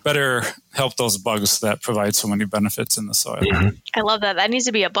better help those bugs that provide so many benefits in the soil. Mm-hmm. I love that. That needs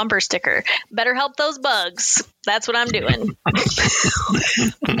to be a bumper sticker. Better help those bugs. That's what I'm doing.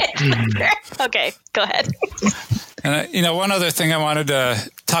 Okay, go ahead. And, one other thing I wanted to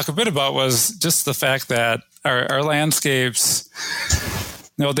talk a bit about was just the fact that our landscapes,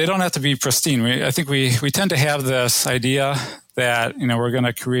 they don't have to be pristine. I think we tend to have this idea that, we're going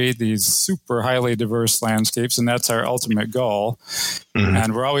to create these super highly diverse landscapes, and that's our ultimate goal. Mm-hmm.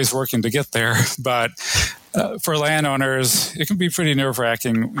 And we're always working to get there. But for landowners, it can be pretty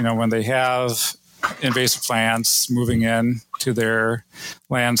nerve-wracking, when they have invasive plants moving in to their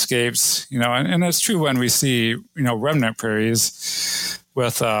landscapes, and it's true when we see, remnant prairies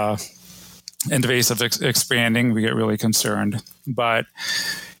with invasive expanding, we get really concerned. But,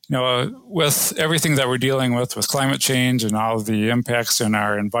 with everything that we're dealing with climate change and all of the impacts in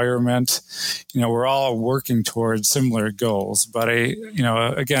our environment, we're all working towards similar goals. But,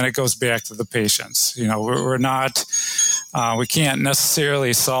 again, it goes back to the patience. We're not, we can't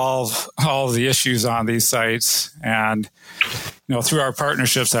necessarily solve all of the issues on these sites. And, through our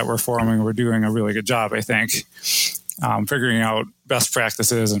partnerships that we're forming, we're doing a really good job, I think, figuring out best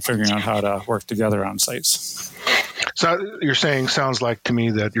practices and figuring out how to work together on sites. So you're saying, sounds like to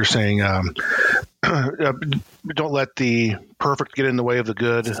me that you're saying, don't let the perfect get in the way of the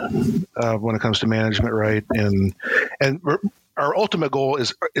good when it comes to management, right? And our ultimate goal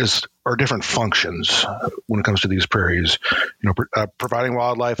is our different functions when it comes to these prairies. Providing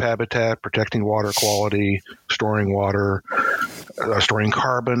wildlife habitat, protecting water quality, storing water, storing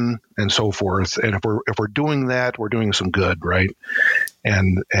carbon, and so forth. And if we're doing that, we're doing some good, right?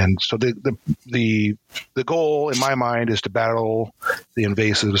 And so the goal in my mind is to battle the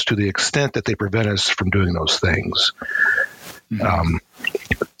invasives to the extent that they prevent us from doing those things. Mm-hmm.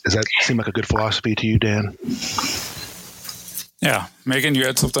 Does that seem like a good philosophy to you, Dan? Yeah. Megan, you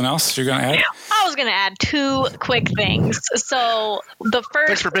had something else you're going to add? I was going to add two quick things. So the first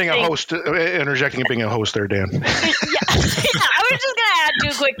Thanks for being a host, interjecting and being a host there, Dan. Yeah, I was just going to add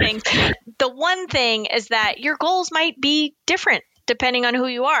two quick things. The one thing is that your goals might be different depending on who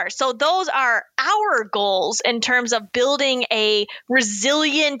you are. So those are our goals in terms of building a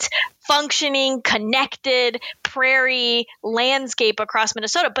resilient, functioning, connected prairie landscape across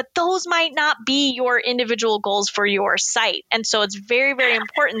Minnesota, but those might not be your individual goals for your site. And so it's very, very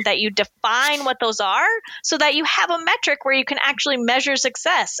important that you define what those are so that you have a metric where you can actually measure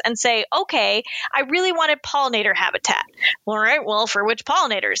success and say, okay, I really wanted pollinator habitat. All right, well, for which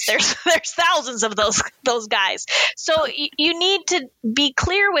pollinators? There's thousands of those guys. So you need to be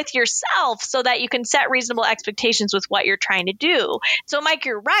clear with yourself so that you can set reasonable expectations with what you're trying to do. So Mike,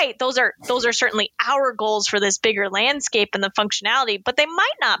 you're right. Those are certainly our goals for this bigger landscape and the functionality, but they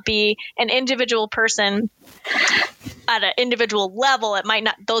might not be an individual person at an individual level.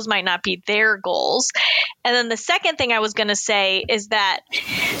 Those might not be their goals. And then the second thing I was going to say is that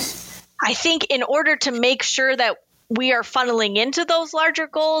I think in order to make sure that we are funneling into those larger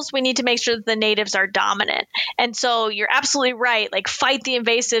goals, we need to make sure that the natives are dominant. And so you're absolutely right. Like, fight the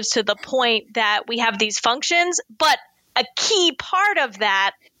invasives to the point that we have these functions, but a key part of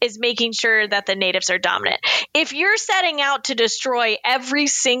that is making sure that the natives are dominant. If you're setting out to destroy every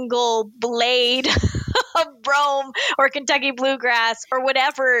single blade of brome or Kentucky bluegrass or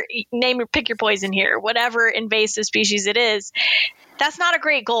whatever, pick your poison here, whatever invasive species it is, that's not a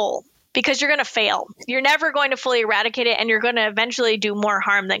great goal, because you're going to fail. You're never going to fully eradicate it, and you're going to eventually do more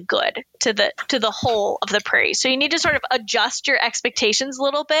harm than good to the whole of the prairie. So you need to sort of adjust your expectations a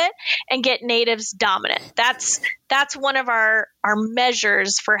little bit and get natives dominant. That's one of our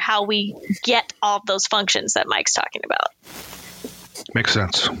measures for how we get all of those functions that Mike's talking about. Makes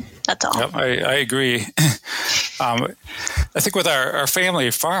sense. That's all. Yep, I agree. I think with our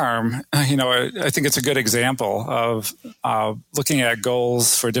family farm, I think it's a good example of looking at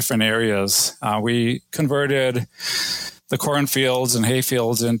goals for different areas. We converted the cornfields and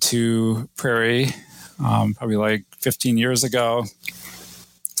hayfields into prairie probably like 15 years ago.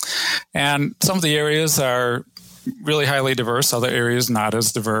 And some of the areas are really highly diverse. Other areas not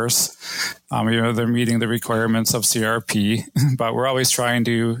as diverse. They're meeting the requirements of CRP, but we're always trying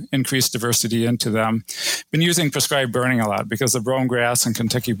to increase diversity into them. Been using prescribed burning a lot because the brome grass and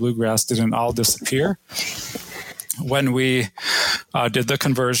Kentucky bluegrass didn't all disappear when we did the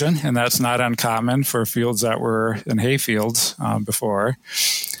conversion, and that's not uncommon for fields that were in hay fields before.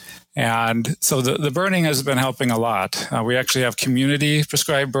 And so the burning has been helping a lot. We actually have community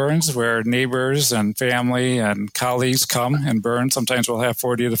prescribed burns where neighbors and family and colleagues come and burn. Sometimes we'll have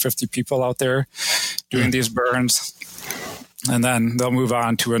 40 to 50 people out there doing these burns. And then they'll move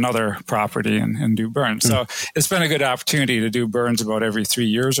on to another property and do burns. So it's been a good opportunity to do burns about every 3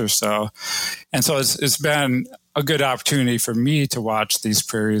 years or so. And so it's been a good opportunity for me to watch these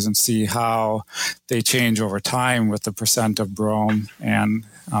prairies and see how they change over time with the percent of brome and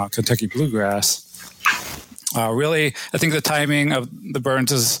Kentucky bluegrass. Really, I think the timing of the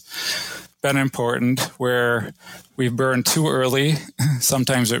burns has been important, where we've burned too early.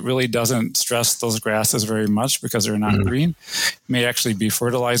 Sometimes it really doesn't stress those grasses very much because they're not green. May actually be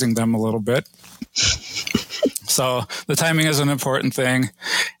fertilizing them a little bit. So the timing is an important thing.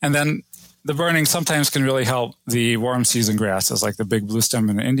 And then the burning sometimes can really help the warm season grasses like the big bluestem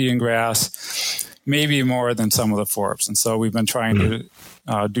and the Indian grass, maybe more than some of the forbs. And so we've been trying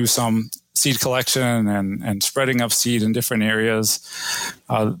to do some seed collection and spreading of seed in different areas.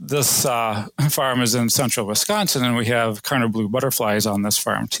 This farm is in central Wisconsin, and we have Karner blue butterflies on this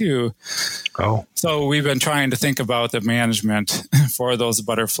farm too. Oh. So we've been trying to think about the management for those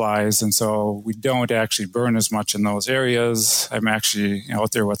butterflies, and so we don't actually burn as much in those areas. I'm actually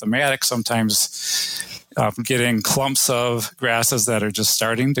out there with a mattock sometimes getting clumps of grasses that are just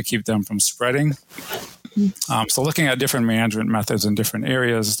starting to keep them from spreading. So looking at different management methods in different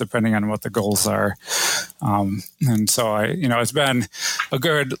areas, depending on what the goals are. And so it's been a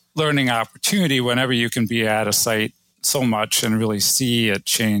good learning opportunity whenever you can be at a site so much and really see it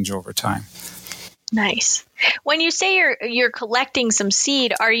change over time. Nice. When you say you're collecting some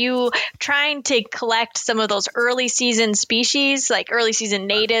seed, are you trying to collect some of those early season species, like early season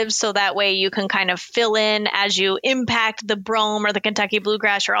natives, so that way you can kind of fill in as you impact the brome or the Kentucky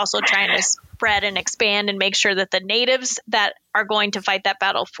bluegrass? You're also trying to spread and expand and make sure that the natives that are going to fight that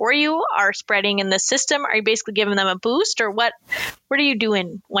battle for you are spreading in the system. Are you basically giving them a boost, or what are you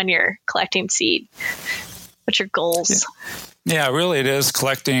doing when you're collecting seed? What's your goals? Yeah, really it is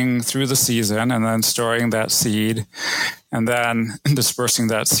collecting through the season and then storing that seed and then dispersing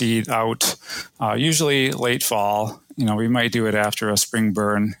that seed out, usually late fall. We might do it after a spring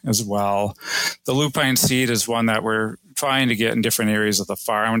burn as well. The lupine seed is one that we're trying to get in different areas of the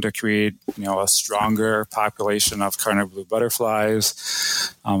farm to create, a stronger population of Karner blue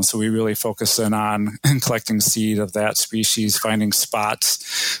butterflies. So we really focus in on collecting seed of that species, finding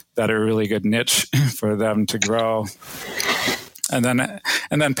spots that are a really good niche for them to grow. And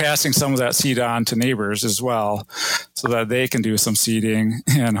then passing some of that seed on to neighbors as well, so that they can do some seeding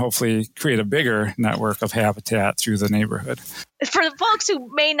and hopefully create a bigger network of habitat through the neighborhood. For the folks who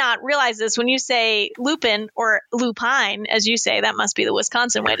may not realize this, when you say lupin or lupine, as you say, that must be the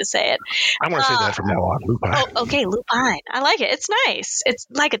Wisconsin way to say it. I'm going to say that from now on, lupine. Oh, okay, lupine. I like it. It's nice. It's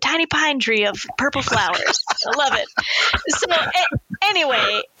like a tiny pine tree of purple flowers. I love it. So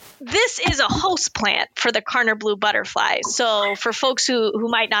anyway, this is a host plant for the Karner blue butterfly. So for folks who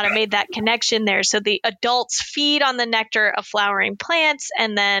might not have made that connection there, so the adults feed on the nectar of flowering plants,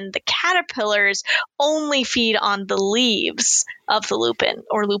 and then the caterpillars only feed on the leaves of the lupin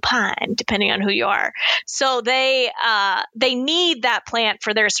or lupine, depending on who you are. So they need that plant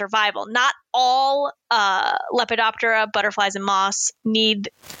for their survival. Not all Lepidoptera, butterflies, and moths need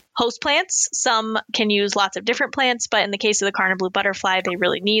host plants. Some can use lots of different plants, but in the case of the Karner blue butterfly, they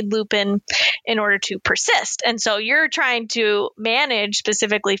really need lupin in order to persist. And so you're trying to manage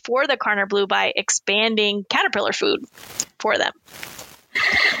specifically for the Karner blue by expanding caterpillar food for them.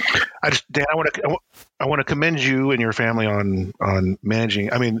 Dan, I want to commend you and your family on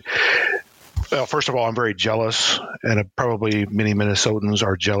managing. I mean, well, first of all, I'm very jealous, and probably many Minnesotans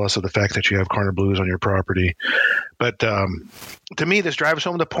are jealous of the fact that you have Karner blues on your property. But to me, this drives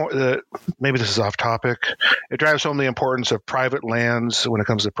home the point. Maybe this is off topic. It drives home the importance of private lands when it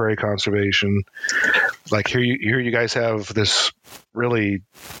comes to prairie conservation. Like here you guys have this really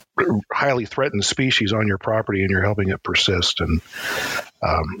highly threatened species on your property, and you're helping it persist. And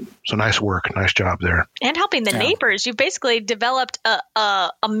so nice work, nice job there. And helping the neighbors. You've basically developed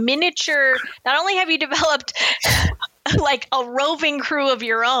a miniature. Not only have you developed like a roving crew of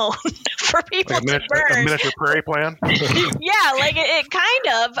your own for people to burn. A miniature prairie plan? Yeah, like it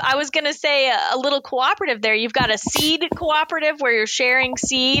kind of. I was going to say a little cooperative there. You've got a seed cooperative where you're sharing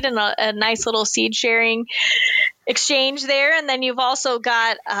seed and a nice little seed sharing exchange there. And then you've also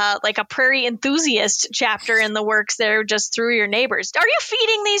got like a prairie enthusiast chapter in the works there just through your neighbors. Are you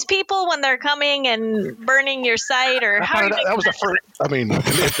feeding these people when they're coming and burning your site, or how are you that was the first, I mean,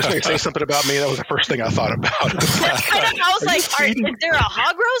 if they say something about me, that was the first thing I thought about. I was like, is there a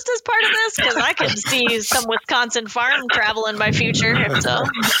hog roast as part of this? Because I could see some Wisconsin farm travel in my future. If so.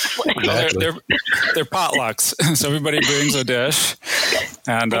 They're potlucks. So everybody brings a dish.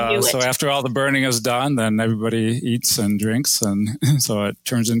 And so after all the burning is done, then everybody eats and drinks. And so it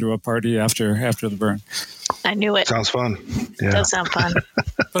turns into a party after the burn. I knew it. Sounds fun. Yeah. Does sound fun.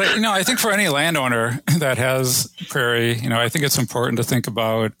 But, I think for any landowner that has prairie, I think it's important to think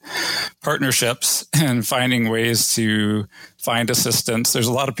about partnerships and finding ways to find assistance. There's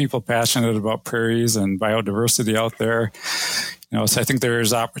a lot of people passionate about prairies and biodiversity out there. So I think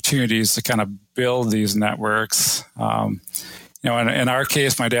there's opportunities to kind of build these networks. In our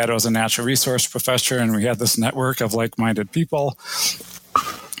case, my dad was a natural resource professor, and we had this network of like-minded people.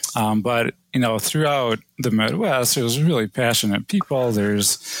 But throughout the Midwest, there's really passionate people.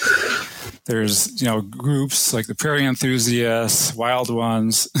 There's groups like the Prairie Enthusiasts, Wild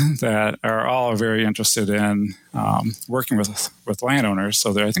Ones, that are all very interested in working with landowners.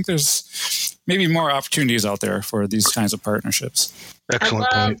 So I think there's maybe more opportunities out there for these kinds of partnerships.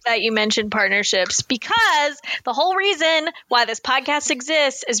 Excellent I love point. that you mentioned partnerships, because the whole reason why this podcast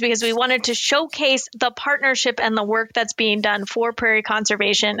exists is because we wanted to showcase the partnership and the work that's being done for prairie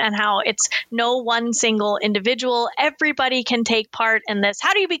conservation, and how it's no one single individual. Everybody can take part in this.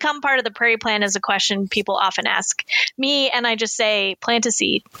 How do you become part of the Prairie Plan is a question people often ask me, and I just say, plant a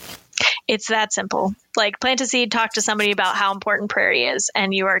seed. It's that simple. Like, plant a seed, talk to somebody about how important prairie is,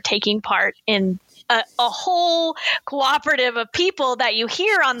 and you are taking part in a whole cooperative of people that you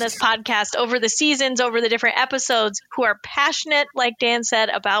hear on this podcast over the seasons, over the different episodes, who are passionate, like Dan said,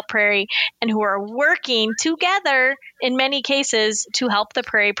 about prairie, and who are working together in many cases to help the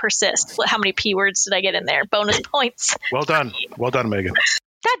prairie persist. How many P words did I get in there? Bonus points. Well done, Megan.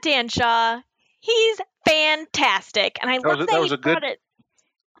 That Dan Shaw, he's fantastic. And I love that he brought it.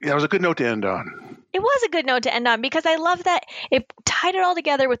 Yeah, it was a good note to end on. It was a good note to end on, because I love that it tied it all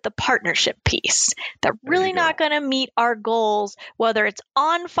together with the partnership piece. They're really not going to meet our goals, whether it's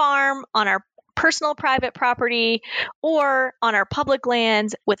on farm, on our personal private property, or on our public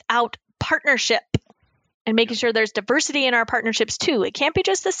lands, without partnership. And making sure there's diversity in our partnerships too. It can't be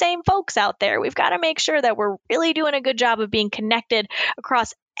just the same folks out there. We've got to make sure that we're really doing a good job of being connected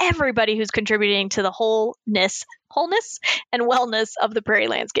across everybody who's contributing to the wholeness and wellness of the prairie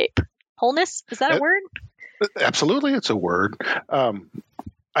landscape. Wholeness? Is that a word? Absolutely, it's a word.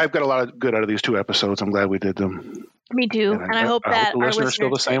 I've got a lot of good out of these 2 episodes. I'm glad we did them. Me too. And I hope that the listeners feel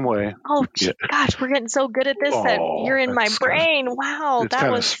the same way. Oh, yeah. Gosh, we're getting so good at this that you're in my brain. Wow,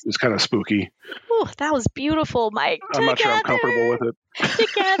 it's kind of spooky. Ooh, that was beautiful, Mike. I'm not sure I'm comfortable with it.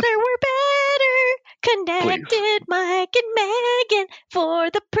 Together we're better. Connected, please. Mike and Megan,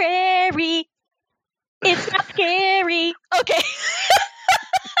 for the prairie. It's not scary. Okay.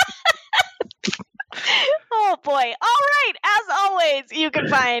 Oh boy. All right. As always, you can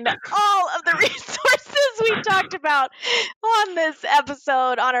find all of the resources we talked about on this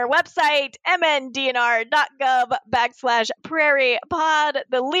episode on our website, mndnr.gov/prairie pod.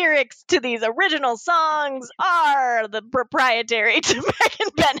 The lyrics to these original songs are the proprietary to Megan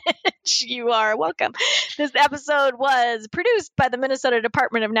Bennett. You are welcome. This episode was produced by the Minnesota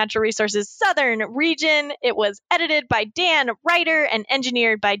Department of Natural Resources Southern Region. It was edited by Dan Ryder and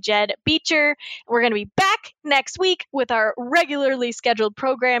engineered by Jed Beecher. We're going to be back next week with our regularly scheduled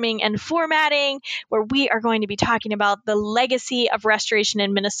programming and formatting, where we are going to be talking about the legacy of restoration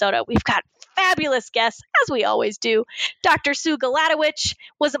in Minnesota. We've got fabulous guests, as we always do. Dr. Sue Galadowicz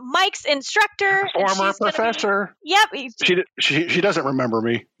was Mike's instructor. Former professor. Yep. She doesn't remember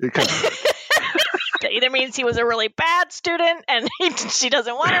me. That either means he was a really bad student and she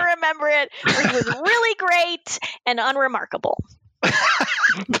doesn't want to remember it, or he was really great and unremarkable.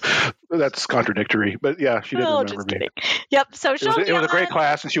 That's contradictory, but yeah, she didn't remember me. Yep. So it was a great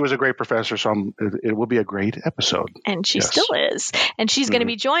class, and she was a great professor. So it will be a great episode. And she still is. And she's going to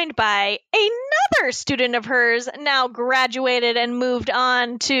be joined by another student of hers, now graduated and moved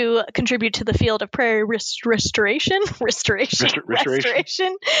on to contribute to the field of prairie restoration. Gina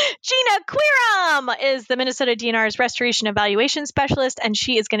Quirum is the Minnesota DNR's restoration evaluation specialist, and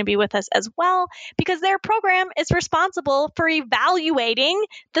she is going to be with us as well, because their program is responsible for evaluating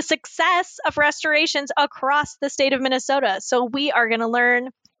the success of restorations across the state of Minnesota. So we are going to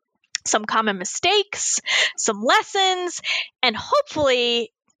learn some common mistakes, some lessons, and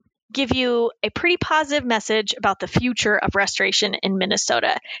hopefully give you a pretty positive message about the future of restoration in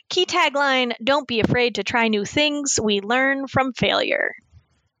Minnesota. Key tagline, don't be afraid to try new things. We learn from failure.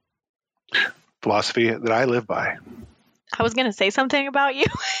 Philosophy that I live by. I was going to say something about you,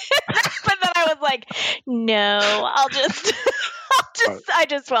 but then I was like, no, I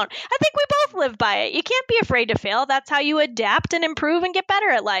just won't. I think we both live by it. You can't be afraid to fail. That's how you adapt and improve and get better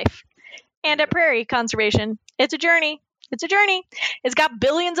at life. And at prairie conservation, it's a journey. It's a journey. It's got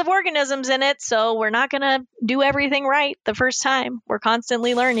billions of organisms in it, so we're not going to do everything right the first time. We're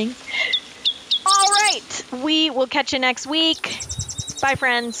constantly learning. All right. We will catch you next week. Bye,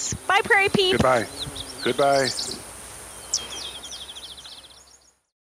 friends. Bye, Prairie Peeps. Goodbye. Goodbye.